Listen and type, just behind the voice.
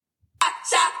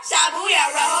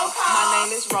My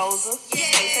name is Rosa. They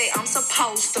say I'm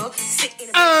supposed to sit in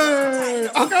okay,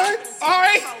 all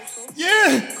right,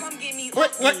 yeah. Come get me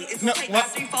What? It's No, gonna take what?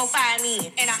 about 3, 4, 5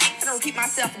 in. And I ain't gonna repeat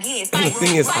myself again. And the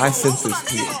thing is, I sent this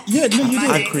to you. Yeah, no, you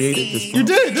I did. created this. You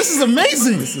did. This is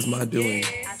amazing. This is my doing.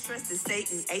 I trusted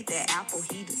Satan, ate that apple,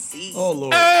 he deceived. Oh,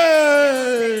 Lord.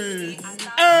 Hey,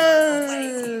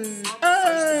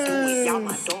 Y'all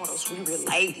my daughters, we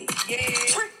related.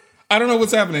 I don't know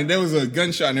what's happening. There was a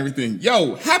gunshot and everything.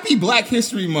 Yo, happy Black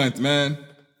History Month, man.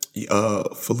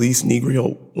 Feliz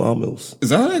Negro Llamas. Is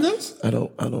that how that goes? I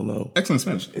don't know. Excellent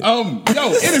Spanish. Yo,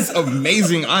 it is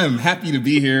amazing. I am happy to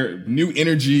be here. New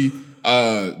energy.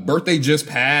 Birthday just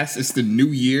passed. It's the new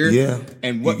year. Yeah.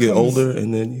 And what you get comes, older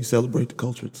and then you celebrate the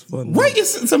culture. It's fun. right?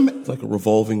 It's like a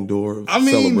revolving door of I mean,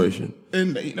 celebration.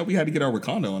 And we had to get our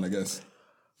Wakanda on, I guess.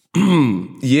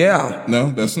 Yeah.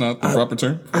 No, that's not the proper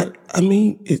term. I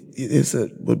mean, it's a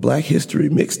Black History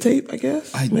mixtape, I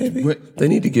guess. Maybe they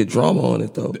need to get drama on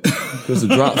it though, because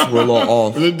the drops were a little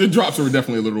off. The drops were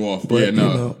definitely a little off. But, yeah,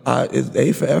 no. It's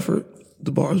A for effort.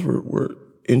 The bars were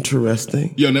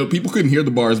interesting. Yeah, no, people couldn't hear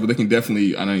the bars, but they can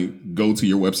definitely, go to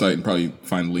your website and probably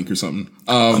find a link or something.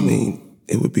 I mean,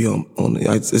 it would be on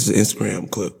it's an Instagram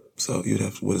clip, so you'd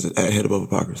have to, what is it, at Head Above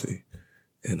Hypocrisy.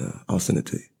 And I'll send it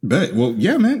to you. Bet. Well,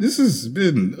 yeah, man, this has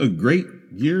been a great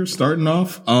year starting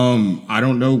off. I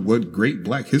don't know what great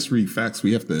Black history facts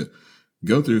we have to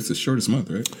go through. It's the shortest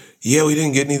month, right? Yeah, we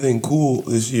didn't get anything cool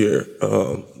this year.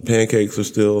 Pancakes are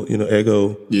still,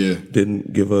 Eggo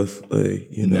didn't give us a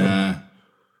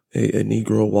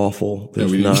Negro waffle.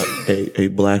 There's not a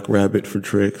black rabbit for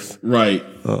tricks. Right.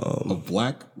 A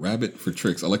black rabbit for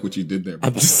tricks. I like what you did there.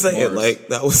 I'm just saying, like,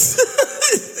 that was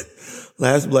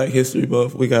last Black History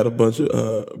Month. We got a bunch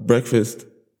of breakfast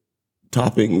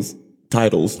toppings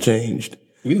titles changed.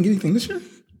 We didn't get anything this year?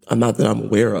 Not that I'm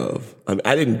aware of. I mean,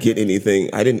 I didn't get anything.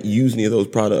 I didn't use any of those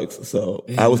products. So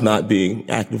I was not being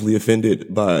actively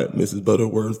offended by Mrs.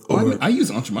 Butterworth. I use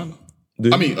Aunt Jemima.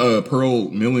 Pearl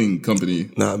Milling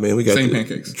Company. Nah, man, we got same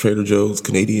pancakes. Trader Joe's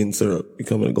Canadian syrup. You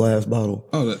come in a glass bottle.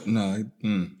 Oh,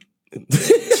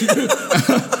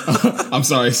 I'm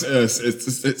sorry.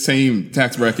 It's same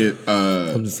tax bracket.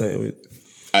 I'm just saying.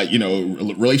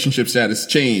 Relationship status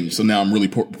changed. So now I'm really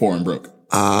poor and broke.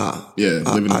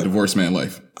 Living a divorced man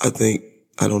life. I think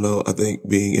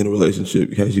being in a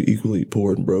relationship has you equally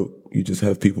poor and broke. You just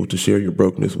have people to share your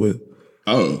brokenness with.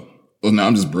 Oh, well, now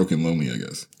I'm just broke and lonely, I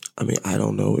guess. I mean, I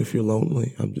don't know if you're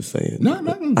lonely. I'm just saying. No,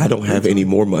 I don't have any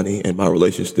more money and my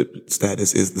relationship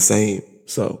status is the same.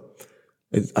 So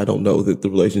I don't know that the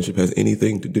relationship has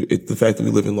anything to do. It's the fact that we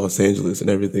live in Los Angeles and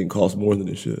everything costs more than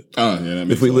it should. Oh, yeah. That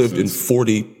makes if we lived in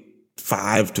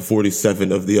 45 to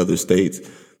 47 of the other states,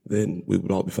 then we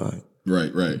would all be fine.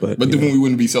 Right. But then we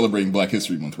wouldn't be celebrating Black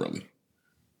History Month, probably.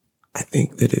 I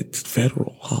think that it's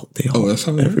federal holiday. That's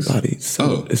how it everybody is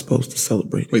supposed to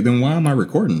celebrate. Wait, then why am I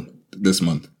recording this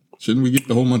month? Shouldn't we get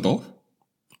the whole month off?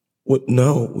 What?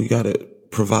 No, we got to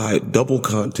provide double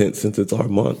content since it's our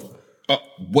month.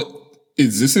 What?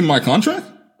 Is this in my contract?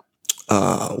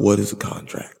 What is a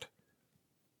contract?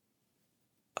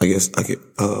 I guess I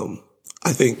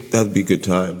think that'd be a good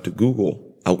time to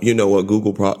Google. You know what?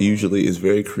 Google usually is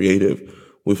very creative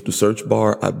with the search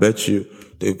bar. I bet you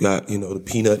they've got, the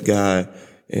peanut guy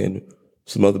and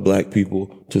some other black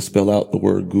people to spell out the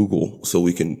word Google so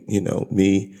we can,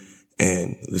 me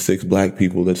and the 6 black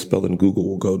people that spell in Google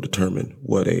will go determine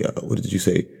what did you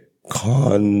say?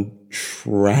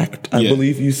 Contract, I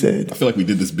believe you said. I feel like we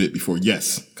did this bit before.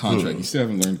 Yes, contract. You still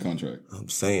haven't learned contract. I'm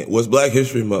saying, it's Black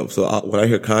History Month. So when I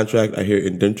hear contract, I hear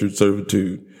indentured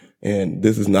servitude, and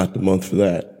this is not the month for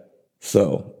that.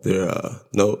 So there are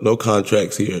no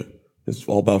contracts here. It's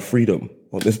all about freedom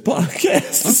on this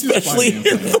podcast, especially in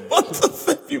the month of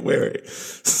February.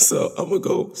 So I'm going to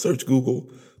go search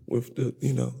Google with the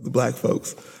black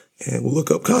folks, and we'll look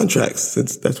up contracts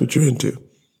since that's what you're into.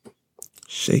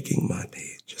 Shaking my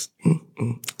head, just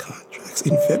contracts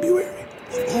in February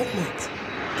of all months.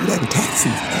 Do that in tax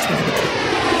season. That's what I'm looking.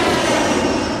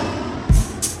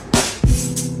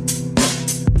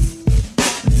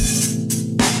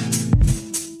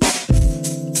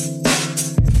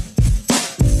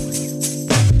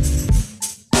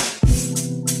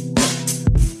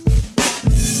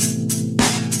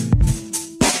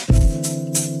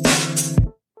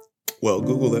 Well,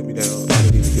 Google let me down. I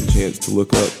didn't even get a chance to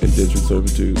look up indentured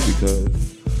servitude because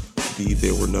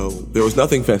there was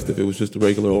nothing festive. It was just the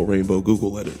regular old rainbow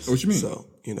Google letters. What you mean? So,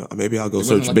 maybe I'll go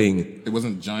search Bing. It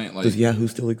wasn't giant like... Does Yahoo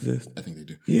still exist? I think they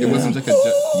do. Yeah. It wasn't like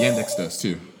Yandex does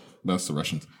too. That's the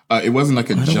Russians. It wasn't like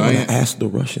a giant... I don't want to ask the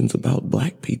Russians about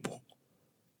black people.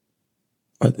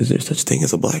 Is there such thing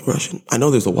as a black Russian? I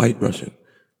know there's a white Russian,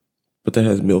 but that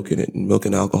has milk in it, and milk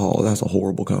and alcohol. That's a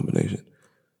horrible combination.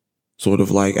 Sort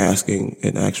of like asking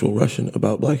an actual Russian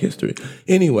about black history.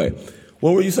 Anyway,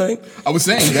 what were you saying? I was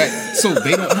saying that, so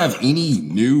they don't have any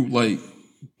new, like,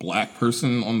 black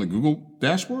person on the Google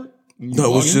dashboard?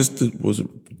 No, it was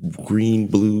green,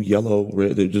 blue, yellow,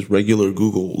 red. They're just regular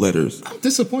Google letters. I'm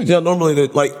disappointed. Yeah, normally they're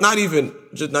like, not even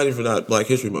Black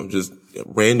History Month, just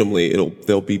randomly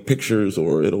there'll be pictures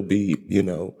or it'll be,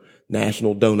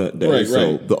 National Donut Day. Right,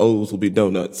 so right. the O's will be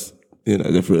donuts.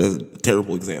 That's a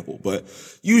terrible example, but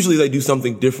usually they do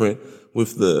something different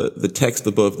with the text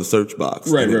above the search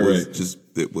box. Right, and right.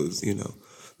 It was,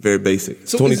 very basic.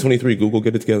 So 2023, Google,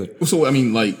 get it together. So, I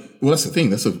mean, like, well, that's the thing.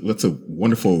 That's a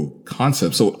wonderful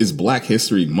concept. So is Black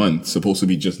History Month supposed to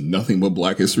be just nothing but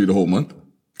Black History the whole month?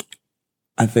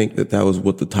 I think that was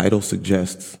what the title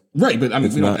suggests. Right, but I mean,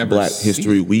 It's we don't not ever Black see-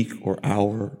 History Week or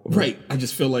Hour. Right. I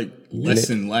just feel like less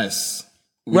and less.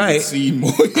 We Right. see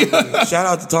more. Shout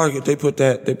out to Target. They put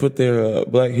their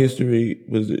Black History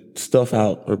stuff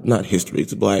out, or not history.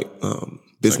 It's Black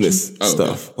business Section? Oh,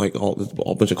 stuff, like all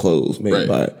bunch of clothes made Right.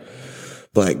 by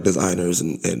Black designers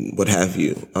and what have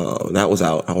you. That was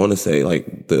out. I want to say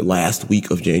like the last week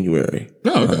of January.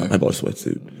 Oh, okay. I bought a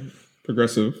sweatsuit.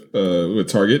 Progressive with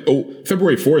Target. Oh,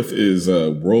 February 4th is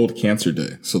World Cancer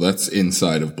Day. So that's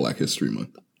inside of Black History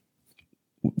Month.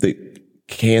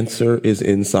 Cancer is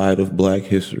inside of Black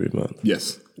History Month.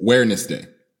 Yes. Awareness Day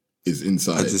is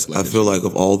inside. I feel like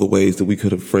of all the ways that we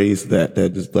could have phrased that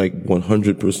is like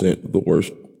 100% the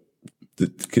worst.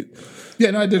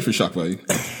 Yeah, no, I did for shock value.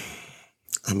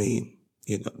 I mean,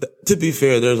 to be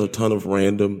fair, there's a ton of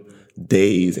random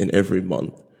days in every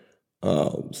month.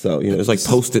 So, it's like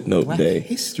Post-it note Black day.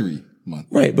 History Month.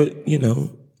 Right. But,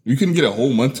 We couldn't get a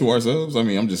whole month to ourselves. I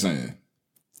mean, I'm just saying.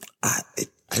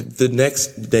 the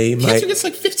next day Cancer gets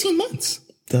like 15 months.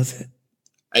 Does it?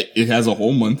 It has a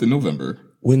whole month in November.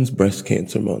 When's breast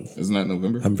cancer month? Isn't that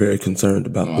November? I'm very concerned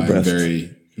about the I'm breast.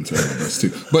 very concerned about breasts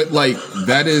too. But like,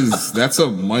 that's a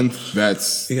month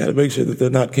that's, You got to make sure that they're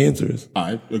not cancerous.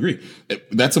 I agree.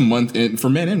 That's a month for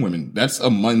men and women. That's a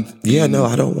month. Yeah, no,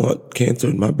 I don't want cancer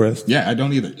in my breast. Yeah, I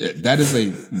don't either. That is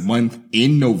a month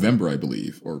in November, I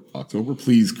believe, or October.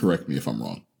 Please correct me if I'm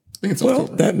wrong. I think it's Well,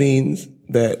 October. that means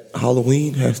that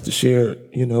Halloween has to share,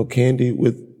 candy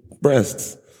with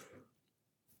breasts.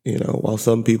 While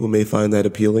some people may find that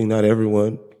appealing, not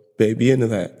everyone may be into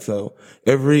that. So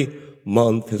every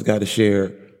month has got to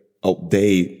share a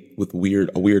day with a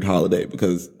weird holiday,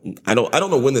 because I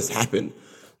don't know when this happened,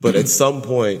 but at some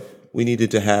point we needed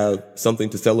to have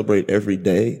something to celebrate every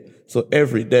day. So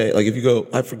every day, like if you go,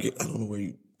 I don't know where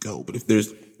you go, but if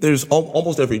there's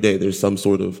almost every day, there's some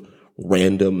sort of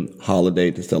random holiday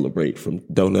to celebrate, from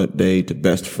Donut Day to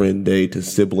Best Friend Day to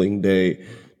Sibling Day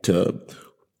to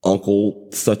Uncle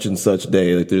such and such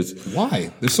day. Like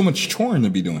Why? There's so much churn to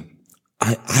be doing.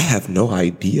 I have no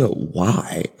idea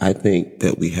why. I think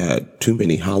that we had too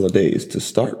many holidays to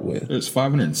start with. There's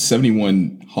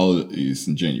 571 holidays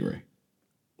in January.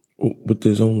 But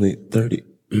there's only 30.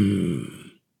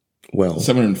 Well,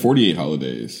 748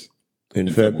 holidays.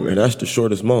 in February. That's the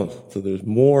shortest month. So there's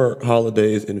more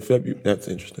holidays in February. That's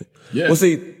interesting. Yeah. Well,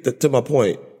 see, to my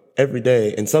point, every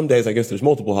day, and some days I guess there's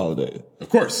multiple holidays. Of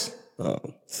course.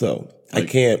 So I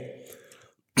can't,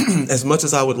 as much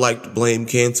as I would like to blame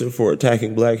cancer for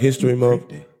attacking Black History Month,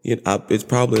 it's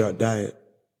probably our diet.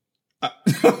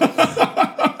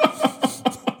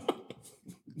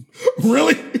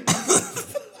 Really?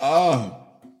 I'm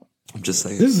just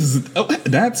saying.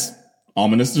 That's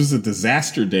ominous. There's a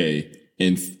disaster day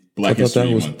in Black I thought that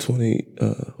History was Month.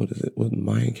 what is it? What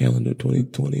Mayan calendar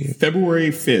 2020? February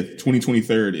 5th,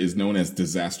 2023 is known as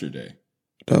Disaster Day.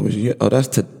 That was,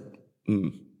 that's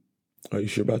Are you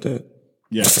sure about that?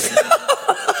 Yes.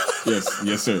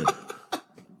 yes, sir.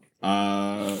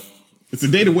 It's a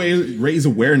day to raise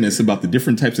awareness about the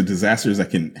different types of disasters that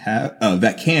can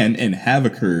have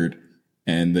occurred,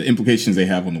 and the implications they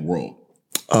have on the world.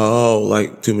 Oh,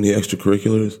 like too many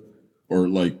extracurriculars? Or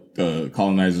like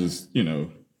colonizers,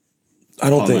 I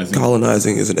don't think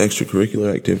colonizing is an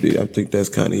extracurricular activity. I think that's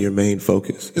kind of your main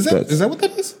focus. Is that what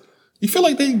that is? You feel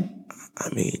like they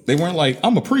weren't like,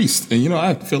 I'm a priest, and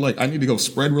I feel like I need to go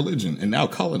spread religion and now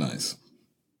colonize.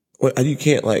 Well, you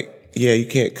can't you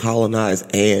can't colonize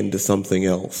and something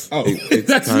else. Oh, it's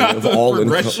that's kind not of the all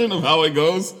progression of how it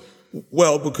goes.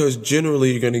 Well, because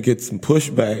generally you're going to get some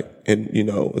pushback, and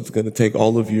it's going to take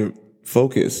all of your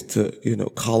focus to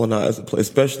colonize a place,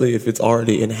 especially if it's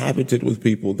already inhabited with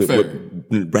people that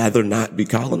would rather not be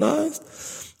colonized.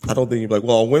 I don't think you're like,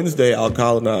 well, on Wednesday I'll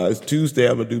colonize. Tuesday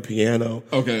I'm gonna do piano.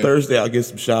 Okay. Thursday I'll get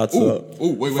some shots up.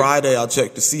 Wait. Friday I'll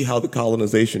check to see how the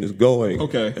colonization is going.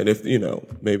 Okay. And if,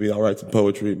 maybe I'll write some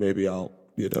poetry. Maybe I'll,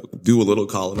 do a little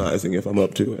colonizing if I'm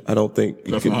up to it. I don't think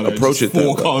you That's can not approach it that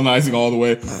full way. colonizing all the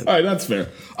way. All right, that's fair.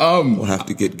 We'll have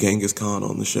to get Genghis Khan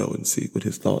on the show and see what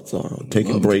his thoughts are on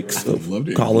taking breaks of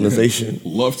colonization.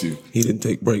 Love to. He didn't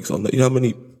take breaks on that. You know how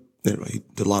many? Anyway, he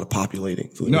did a lot of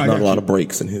populating, so there's I not got a lot you. of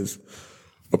breaks in his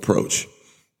approach.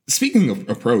 Speaking of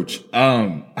approach,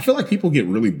 I feel like people get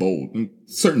really bold.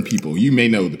 Certain people, you may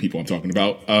know the people I'm talking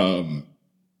about,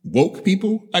 woke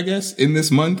people, I guess, in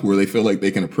this month where they feel like they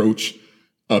can approach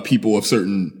people of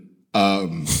certain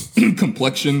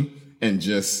complexion and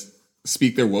just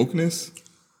speak their wokeness.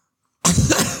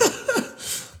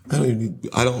 It's not even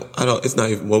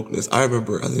wokeness. I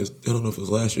remember, I don't know if it was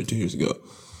last year or 2 years ago.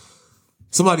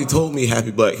 Somebody told me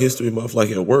Happy Black History Month, like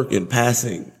at work in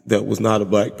passing, that was not a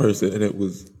black person. And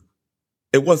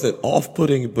it wasn't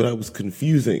off-putting, but it was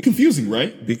confusing. Confusing,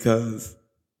 right? Because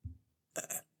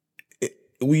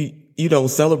you don't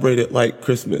celebrate it like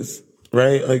Christmas,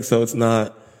 right? Like, so it's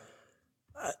not.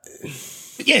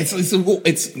 Yeah,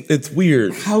 It's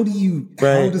weird. How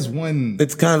does one?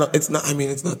 It's not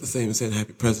the same as saying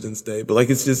Happy President's Day, but like,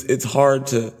 it's hard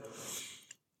to.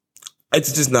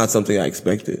 It's just not something I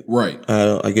expected. Right.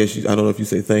 I guess I don't know if you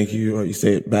say thank you or you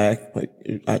say it back. Like,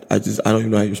 I don't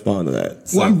even know how you respond to that.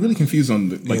 So, well, I'm really confused on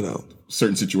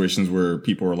certain situations where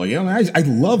people are like, I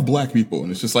love black people.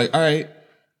 And it's just like, all right,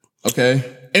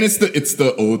 okay. And it's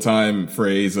the old time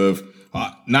phrase of,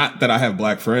 not that I have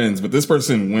black friends, but this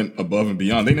person went above and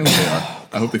beyond. They know who they are.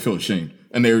 I hope they feel ashamed.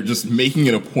 And they're just making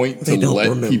it a point to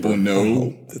let people know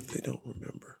that they don't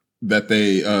remember that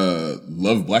they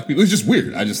love black people. It's just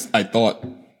weird. I thought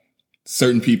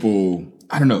certain people,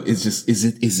 I don't know, does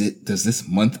this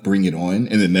month bring it on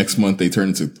and the next month they turn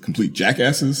into complete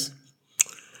jackasses?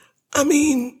 I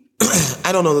mean,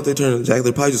 I don't know that they turn into jackasses.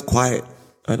 They're probably just quiet.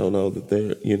 I don't know that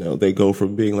they go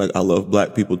from being like, I love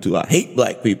black people to I hate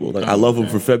black people. Like, I love them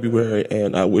for February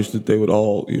and I wish that they would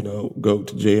all, go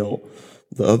to jail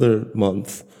the other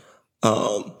month.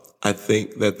 I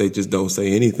think that they just don't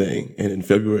say anything. And in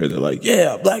February, they're like,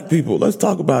 yeah, black people, let's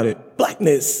talk about it.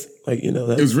 Blackness. Like,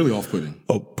 that's it was really off-putting.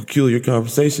 A peculiar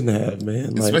conversation to have,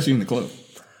 man. Especially in the club.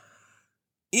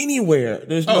 Anywhere.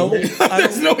 There's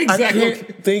there's no exact. I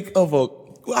can't think of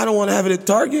I don't want to have it at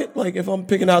Target. Like, if I'm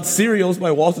picking out cereals, my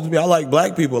walks up to me, I like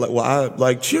black people. Like, well, I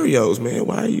like Cheerios, man.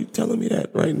 Why are you telling me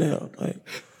that right now? Like,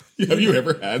 have you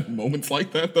ever had moments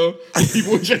like that, though?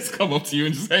 People would just come up to you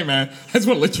and just, hey, man, I just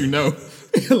want to let you know.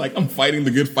 Like, I'm fighting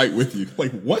the good fight with you.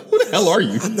 Like, what? Who the hell are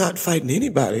you? I'm not fighting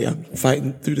anybody. I'm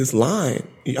fighting through this line.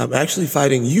 I'm actually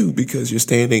fighting you because you're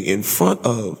standing in front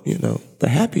of, the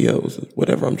Happy-O's,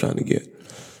 whatever I'm trying to get.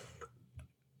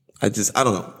 I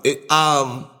don't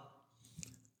know.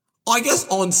 I guess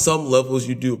on some levels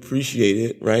you do appreciate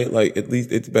it, right? Like, at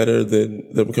least it's better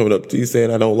than them coming up to you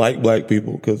saying, I don't like black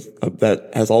people, because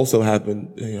that has also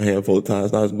happened a handful of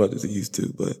times, not as much as it used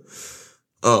to, but,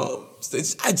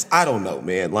 I don't know,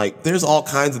 man. Like, there's all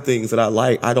kinds of things that I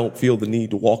like. I don't feel the need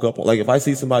to walk up on. Like, if I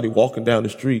see somebody walking down the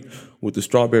street with the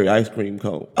strawberry ice cream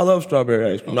cone, I love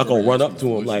strawberry ice cream. I'm not going to run up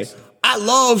to him like, I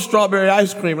love strawberry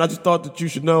ice cream. And I just thought that you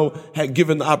should know, had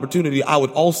given the opportunity, I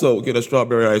would also get a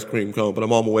strawberry ice cream cone, but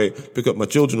I'm on my way to pick up my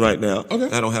children right now.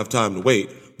 Okay. I don't have time to wait.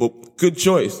 But good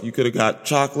choice. You could have got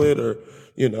chocolate or,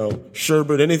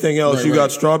 sherbet, anything else. You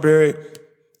got strawberry.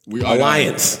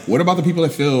 Alliance. What about the people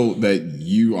that feel that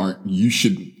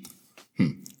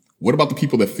what about the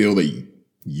people that feel that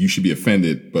you should be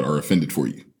offended but are offended for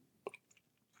you?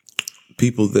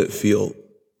 People that feel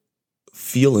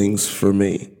feelings for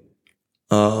me.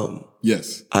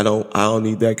 Yes. I don't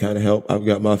need that kind of help. I've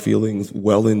got my feelings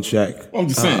well in check. Well, I'm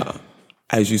just saying.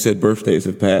 As you said, birthdays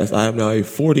have passed. I am now a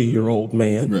 40-year-old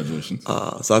man. Congratulations.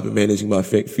 So I've been managing my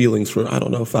feelings for,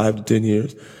 5 to 10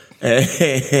 years.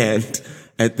 And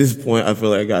at this point, I feel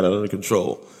like I got it under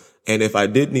control. And if I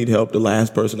did need help, the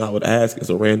last person I would ask is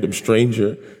a random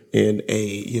stranger in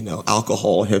a,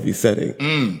 alcohol heavy setting.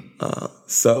 I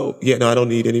don't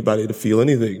need anybody to feel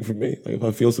anything for me. Like, if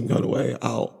I feel some kind of way,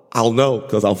 I'll know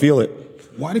because I'll feel it.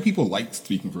 Why do people like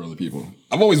speaking for other people?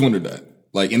 I've always wondered that.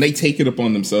 Like, and they take it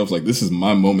upon themselves, like, this is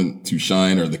my moment to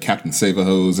shine, or the Captain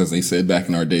Save-A-Hose, as they said back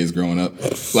in our days growing up.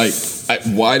 Like,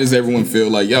 why does everyone feel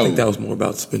like, yo? I think that was more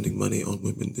about spending money on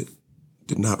women that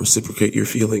did not reciprocate your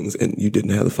feelings and you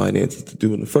didn't have the finances to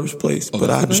do in the first place. But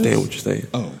I understand what you're saying.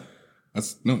 Oh,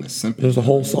 that's simple. There's a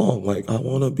whole song, like, I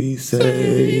want to be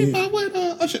saved.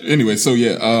 Anyway, so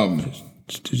yeah.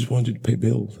 Just wanted you to pay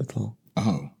bills, that's all.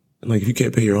 Oh. And like, if you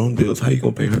can't pay your own bills, how you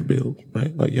gonna pay her bills,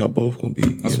 right? Like, y'all both gonna be.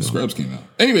 That's when Scrubs came out.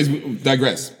 Anyways, we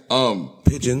digress.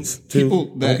 Pigeons, too.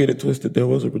 People that- Don't get it twisted. There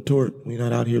was a retort. We're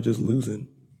not out here just losing.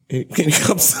 Can you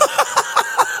come?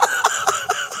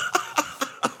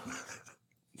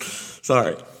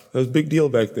 Sorry. That was a big deal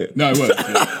back then. No, it was.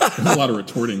 Yeah. There was a lot of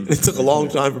retorting. It took a long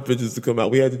time for pigeons to come out.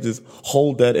 We had to just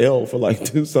hold that L for like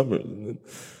 2 summers.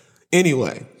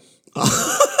 Anyway.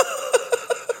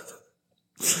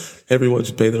 Everyone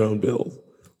should pay their own bills.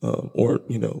 Or,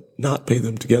 not pay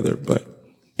them together. But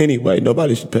anyway,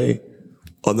 nobody should pay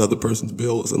another person's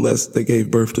bills unless they gave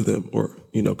birth to them or,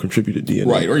 contributed DNA.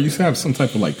 Right. Or you should have some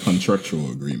type of like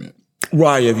contractual agreement.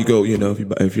 Right, if you go,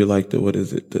 if you're like the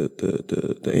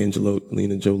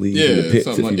Angelina Jolie and the Pitts,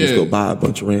 if you just go buy a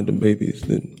bunch of random babies,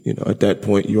 then, at that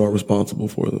point you are responsible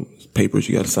for them. It's papers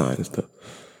you got to sign and stuff.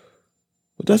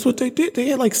 But that's what they did. They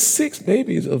had like 6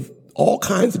 babies of all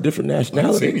kinds of different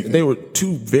nationalities. They were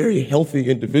 2 very healthy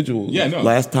individuals. Yeah, no.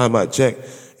 Last time I checked,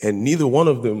 and neither one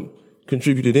of them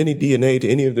contributed any DNA to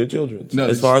any of their children. No,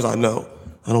 as far as I know.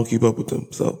 I don't keep up with them,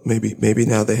 so maybe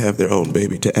now they have their own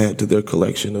baby to add to their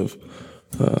collection of.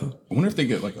 I wonder if they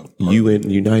get like a UN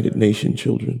United Nations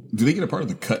children. Do they get a part of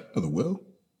the cut of the will?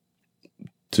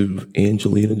 Do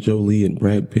Angelina Jolie and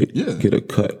Brad Pitt get a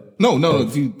cut? No.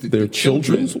 Their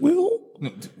children's will? No,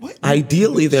 what?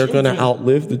 Ideally, they're going to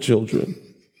outlive the children.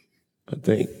 I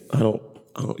think. I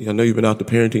know you've been out the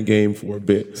parenting game for a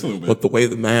bit, but the way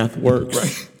the math works.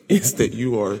 Right. Is that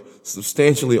you are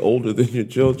substantially older than your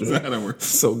children. Is that how that works?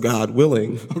 So God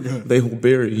willing, they will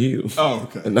bury you. Oh,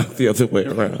 okay. And not the other way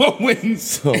around. When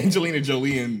Angelina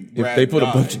Jolie and Brad if they put die,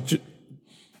 a bunch of...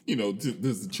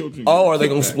 does the children... Oh, are they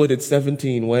going to split it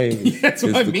 17 ways? That's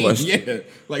what I mean, question. Yeah.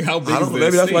 Like, how big is that?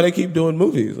 Maybe that's why they keep doing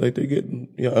movies. Like, they're getting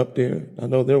up there. I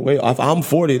know they're way off. I'm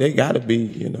 40. They got to be,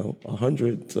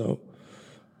 100. So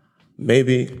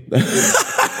maybe...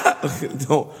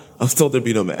 I was told there'd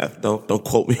be no math. Don't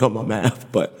quote me on my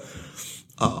math, but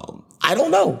I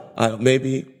don't know.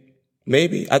 Maybe.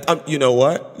 You know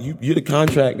what? You're the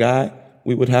contract guy.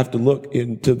 We would have to look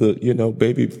into the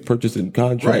baby purchasing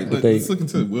contract that they let's look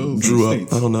into wills drew and up.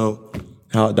 states. I don't know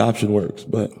how adoption works,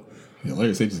 but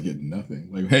Larry Sage is getting nothing.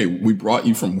 Like, hey, we brought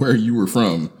you from where you were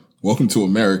from. Welcome to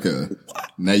America.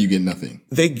 Now you get nothing.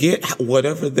 They get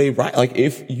whatever they write. Like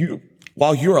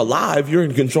while you're alive, you're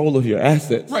in control of your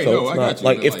assets. Right, so I got you.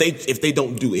 Like if they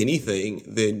don't do anything,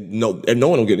 then no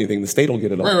one will get anything. The state will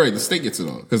get it all. Right. The state gets it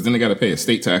all because then they got to pay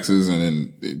estate taxes and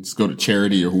then they just go to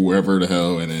charity or whoever the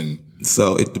hell. And then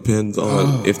so it depends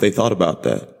on if they thought about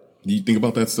that. Do you think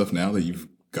about that stuff now that you've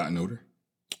gotten older?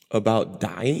 About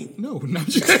dying? No, not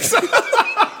just.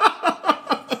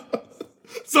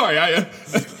 Sorry,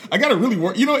 I gotta really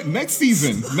work. You know what? Next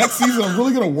season, I'm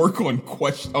really gonna work on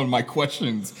my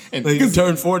questions. And you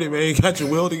turn 40, man, you got your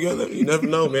will together. You never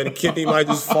know, man. The kidney might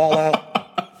just fall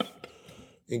out.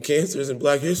 And cancers in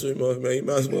Black History Month, man. You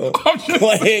might as well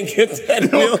go ahead and get that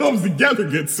it all comes together,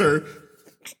 good sir.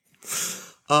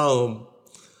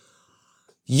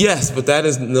 Yes, but that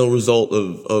is no result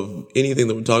of anything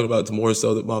that we're talking about. It's more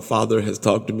so that my father has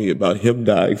talked to me about him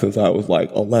dying since I was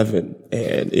like 11.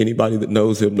 And anybody that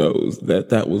knows him knows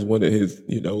that was one of his,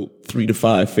 3 to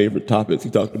 5 favorite topics. He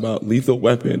talked about Lethal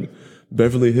Weapon,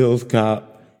 Beverly Hills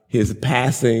Cop, his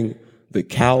passing, the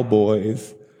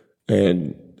Cowboys,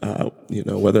 and,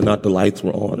 whether or not the lights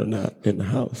were on or not in the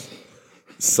house.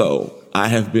 So I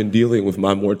have been dealing with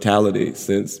my mortality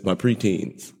since my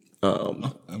preteens.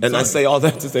 I say all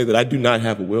that to say that I do not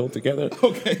have a will together.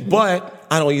 Okay. But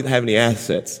I don't even have any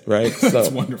assets, right? That's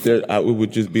wonderful. It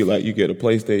would just be like you get a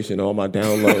PlayStation, all my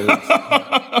downloads,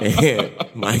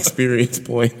 and my experience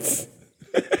points.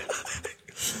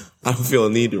 I don't feel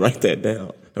a need to write that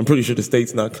down. I'm pretty sure the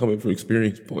state's not coming for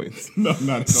experience points. No,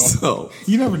 not at all. So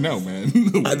you never know, man.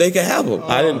 They can have them.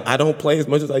 I don't play as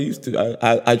much as I used to.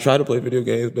 I try to play video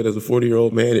games, but as a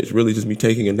 40-year-old man, it's really just me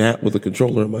taking a nap with a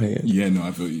controller in my hand. Yeah, no,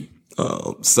 I feel you.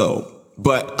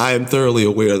 But I am thoroughly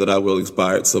aware that I will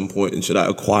expire at some point, and should I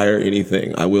acquire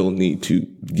anything, I will need to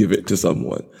give it to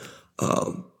someone.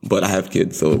 But I have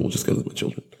kids, so it will just go to my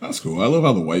children. That's cool. I love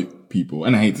how the white people,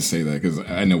 and I hate to say that because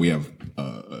I know we have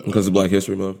because of Black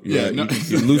History Month. You're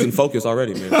losing focus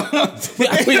already, man. We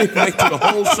didn't make the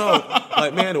whole show.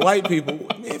 Like, man, the white people,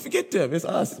 man, forget them. It's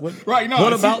us. What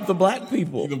about the black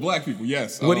people? The black people,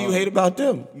 yes. What do you hate about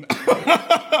them?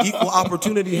 Equal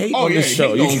opportunity hate on this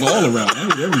show. Hate goes all around. I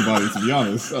hate everybody, to be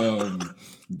honest.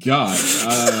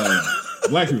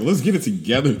 Black people, let's get it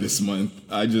together this month.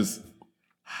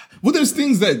 Well, there's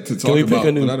things to talk about,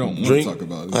 but I don't want to talk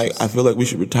about. I feel like we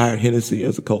should retire Hennessy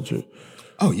as a culture.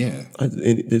 Oh yeah,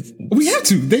 It's, we have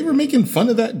to. They were making fun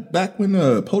of that back when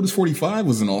POTUS 45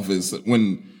 was in office,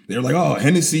 when they were like, "Oh,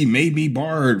 Hennessy made me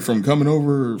barred from coming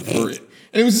over for it,"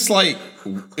 and it was just like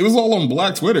it was all on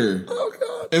Black Twitter. oh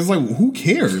God. It's like, who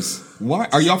cares? Why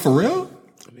are y'all for real?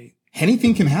 I mean,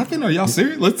 Anything can happen. Are y'all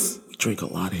serious? we drink a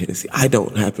lot of Hennessy. I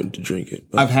don't happen to drink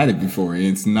it, but I've had it before, and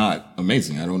it's not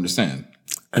amazing. I don't understand.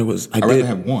 I'd rather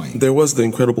have wine. There was the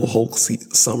Incredible Hulk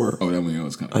summer. Oh, that one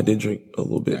was kind of. I did drink a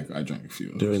little bit I drank a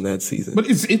few during that season. but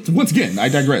it's once again. I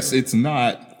digress. It's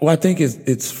not. Well, I think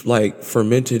it's like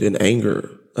fermented in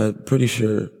anger. I'm pretty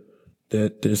sure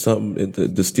that there's something in the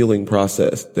distilling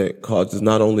process that causes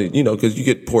not only, because you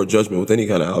get poor judgment with any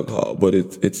kind of alcohol, but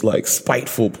it's like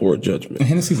spiteful poor judgment.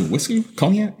 Hennessy's a whiskey,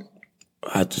 cognac.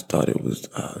 I just thought it was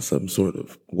some sort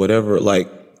of whatever,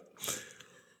 like,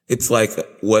 it's like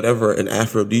whatever an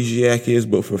aphrodisiac is,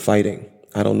 but for fighting.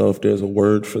 I don't know if there's a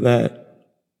word for that,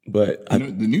 but The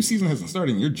new season hasn't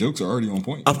started, and your jokes are already on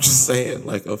point. I'm just saying,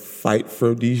 like a fight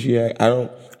aphrodisiac.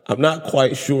 I'm not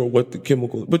quite sure what the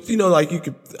chemical, but like you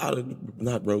could,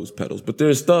 not rose petals, but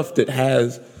there's stuff that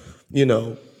has,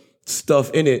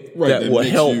 stuff in it that will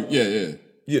help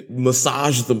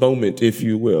massage the moment, if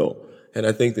you will. And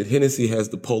I think that Hennessy has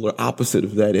the polar opposite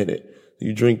of that in it.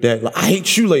 You drink that, like, I hate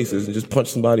shoelaces, and just punch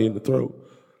somebody in the throat.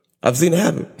 I've seen it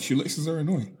happen. Shoelaces are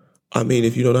annoying. I mean,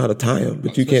 if you don't know how to tie them,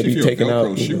 but you can't be taking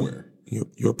out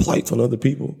your plights on other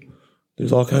people.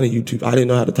 There's all kind of YouTube. I didn't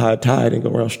know how to tie a tie. I didn't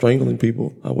go around strangling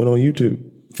people. I went on YouTube.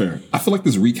 Fair. I feel like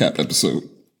this recap episode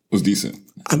was decent.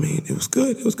 I mean, it was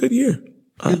good. It was a good year.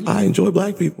 I enjoy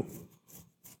Black people.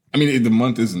 I mean, the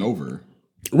month isn't over.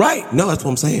 Right. No, that's what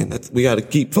I'm saying. We got to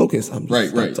keep focused.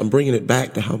 Right. I'm bringing it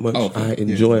back to how much I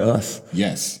enjoy us.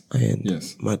 Yes. And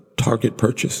my Target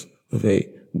purchase of a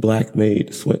Black-made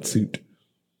sweatsuit.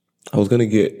 I was going to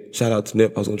get, shout out to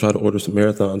Nip, I was going to try to order some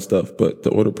marathon stuff, but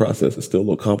the order process is still a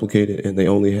little complicated, and they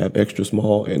only have extra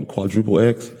small and quadruple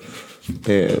X.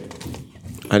 And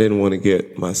I didn't want to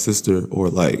get my sister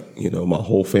or my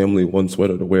whole family one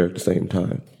sweater to wear at the same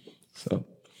time. So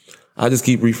I just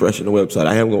keep refreshing the website.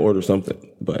 I am going to order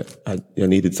something, but I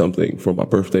needed something for my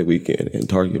birthday weekend, and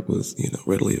Target was,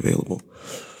 readily available.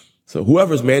 So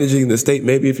whoever's managing the state,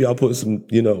 maybe if y'all put some,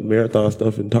 marathon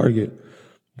stuff in Target,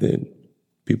 then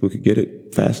people could get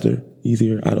it faster,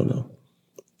 easier. I don't know.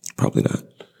 Probably not.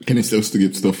 Can they still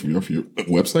get stuff from your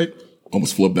website?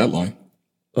 Almost flubbed that line.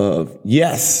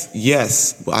 Yes.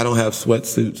 I don't have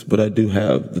sweatsuits, but I do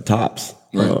have the tops.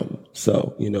 Right.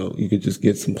 So, you could just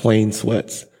get some plain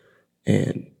sweats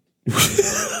and wear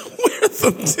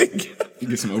them together. You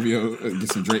get some OVO,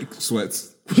 get some Drake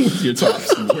sweats with your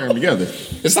tops and wear them together.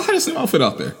 It's the hottest outfit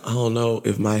out there. I don't know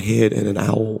if my head and an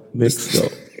owl mix though.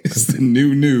 It's the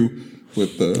new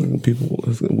with the people.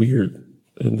 It's weird.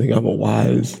 I think I'm a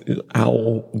wise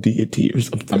owl deity or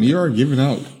something. I mean, you are giving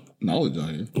out knowledge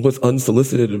on you. What's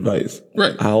unsolicited advice?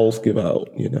 Right. Owls give out,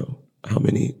 how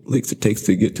many licks it takes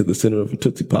to get to the center of a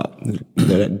Tootsie Pop.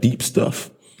 That deep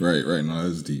stuff. Right. No,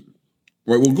 that's deep.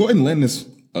 Right. Well, go ahead and land this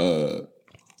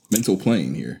mental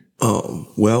plane here.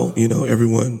 Well,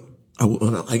 everyone,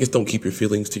 I guess don't keep your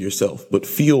feelings to yourself, but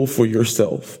feel for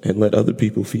yourself and let other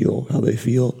people feel how they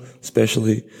feel,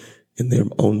 especially in their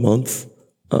own month.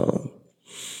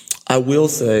 I will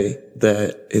say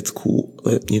that it's cool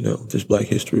that, there's Black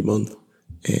History Month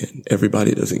and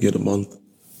everybody doesn't get a month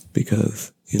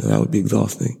because, that would be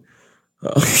exhausting.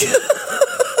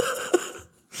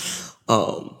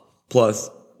 Plus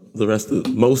the rest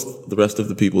of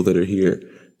the people that are here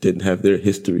didn't have their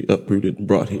history uprooted and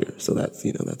brought here. So that's,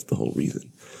 that's the whole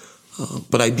reason.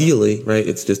 But ideally, right,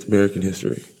 it's just American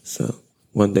history. So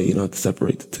one day you don't have to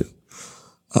separate the two.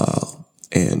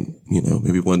 And,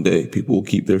 maybe one day people will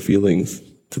keep their feelings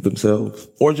to themselves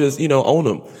or just, own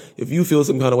them. If you feel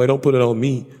some kind of way, don't put it on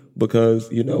me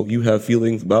because, you have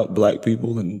feelings about Black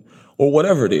people or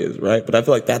whatever it is, right? But I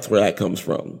feel like that's where that comes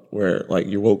from, where like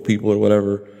your woke people or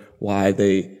whatever, why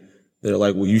they're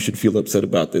like, well, you should feel upset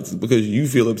about this because you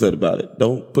feel upset about it.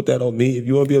 Don't put that on me. If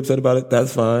you want to be upset about it,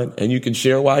 that's fine. And you can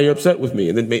share why you're upset with me.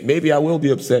 And then maybe I will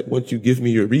be upset once you give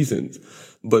me your reasons.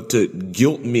 But to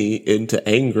guilt me into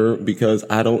anger because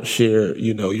I don't share,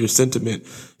 your sentiment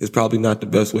is probably not the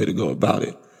best way to go about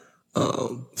it.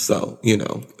 So,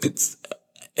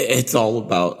 it's all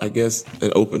about, I guess,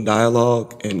 an open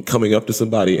dialogue and coming up to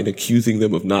somebody and accusing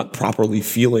them of not properly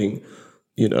feeling,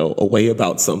 a way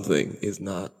about something is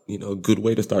not, a good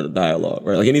way to start a dialogue,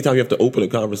 right? Like anytime you have to open a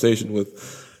conversation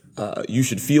with, you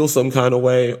should feel some kind of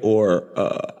way or,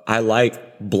 I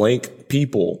like blank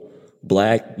people,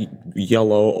 Black,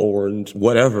 yellow, orange,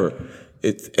 whatever.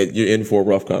 you're in for a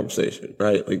rough conversation,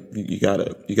 right? Like you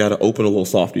gotta open a little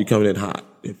softer. You're coming in hot.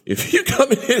 If you're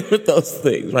coming in with those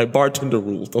things, right? Bartender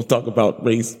rules. Don't talk about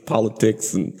race,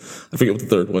 politics, and I forget what the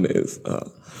third one is.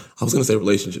 I was going to say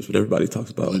relationships, but everybody talks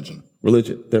about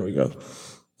religion. There we go.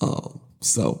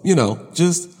 So,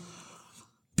 just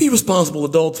be responsible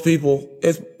adults, people.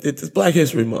 It's Black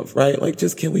History Month, right? Like,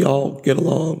 just can we all get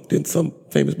along? Didn't some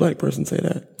famous black person say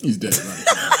that? He's dead.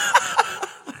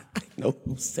 I know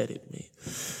who said it, man.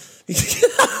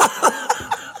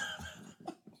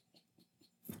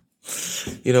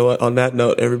 You know what? On that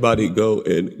note, everybody go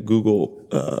and Google,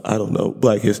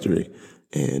 Black History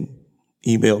and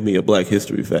email me a Black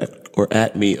History fact or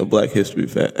at me a Black History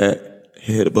fact at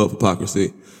Head Above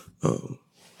Hypocrisy, _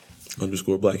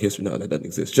 Black History. No, that doesn't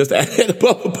exist. Just at Head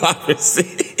Above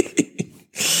Hypocrisy.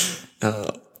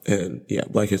 And yeah,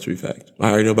 Black History fact. I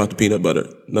already know about the peanut butter.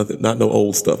 Nothing, not no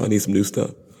old stuff. I need some new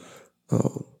stuff.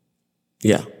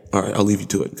 Yeah. All right. I'll leave you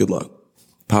to it. Good luck.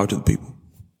 Power to the people.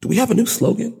 Do we have a new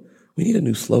slogan? We need a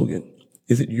new slogan.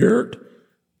 Is it yurt?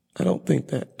 I don't think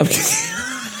that.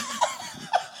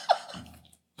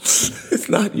 It's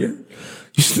not yurt.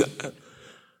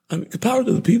 Power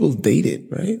to the people is dated,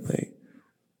 right? Like,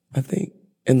 I think,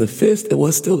 and the fist, it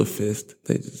was still the fist.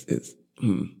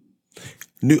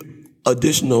 New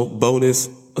additional bonus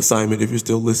assignment. If you're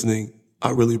still listening,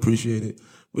 I really appreciate it.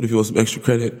 But if you want some extra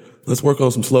credit, let's work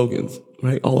on some slogans,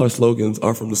 right? All our slogans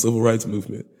are from the civil rights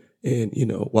movement. And,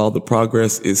 while the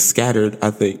progress is scattered, I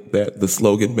think that the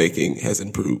slogan making has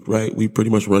improved, right? We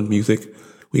pretty much run music.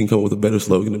 We can come up with a better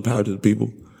slogan than Power to the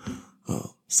People.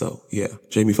 So yeah,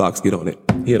 Jamie Foxx, get on it.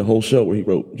 He had a whole show where he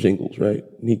wrote jingles, right?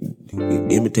 He can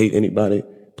imitate anybody,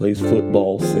 plays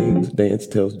football, sings, dance,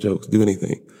 tells jokes, do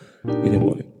anything. He didn't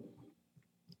want it.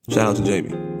 Shout out to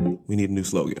Jamie. We need a new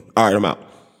slogan. All right, I'm out.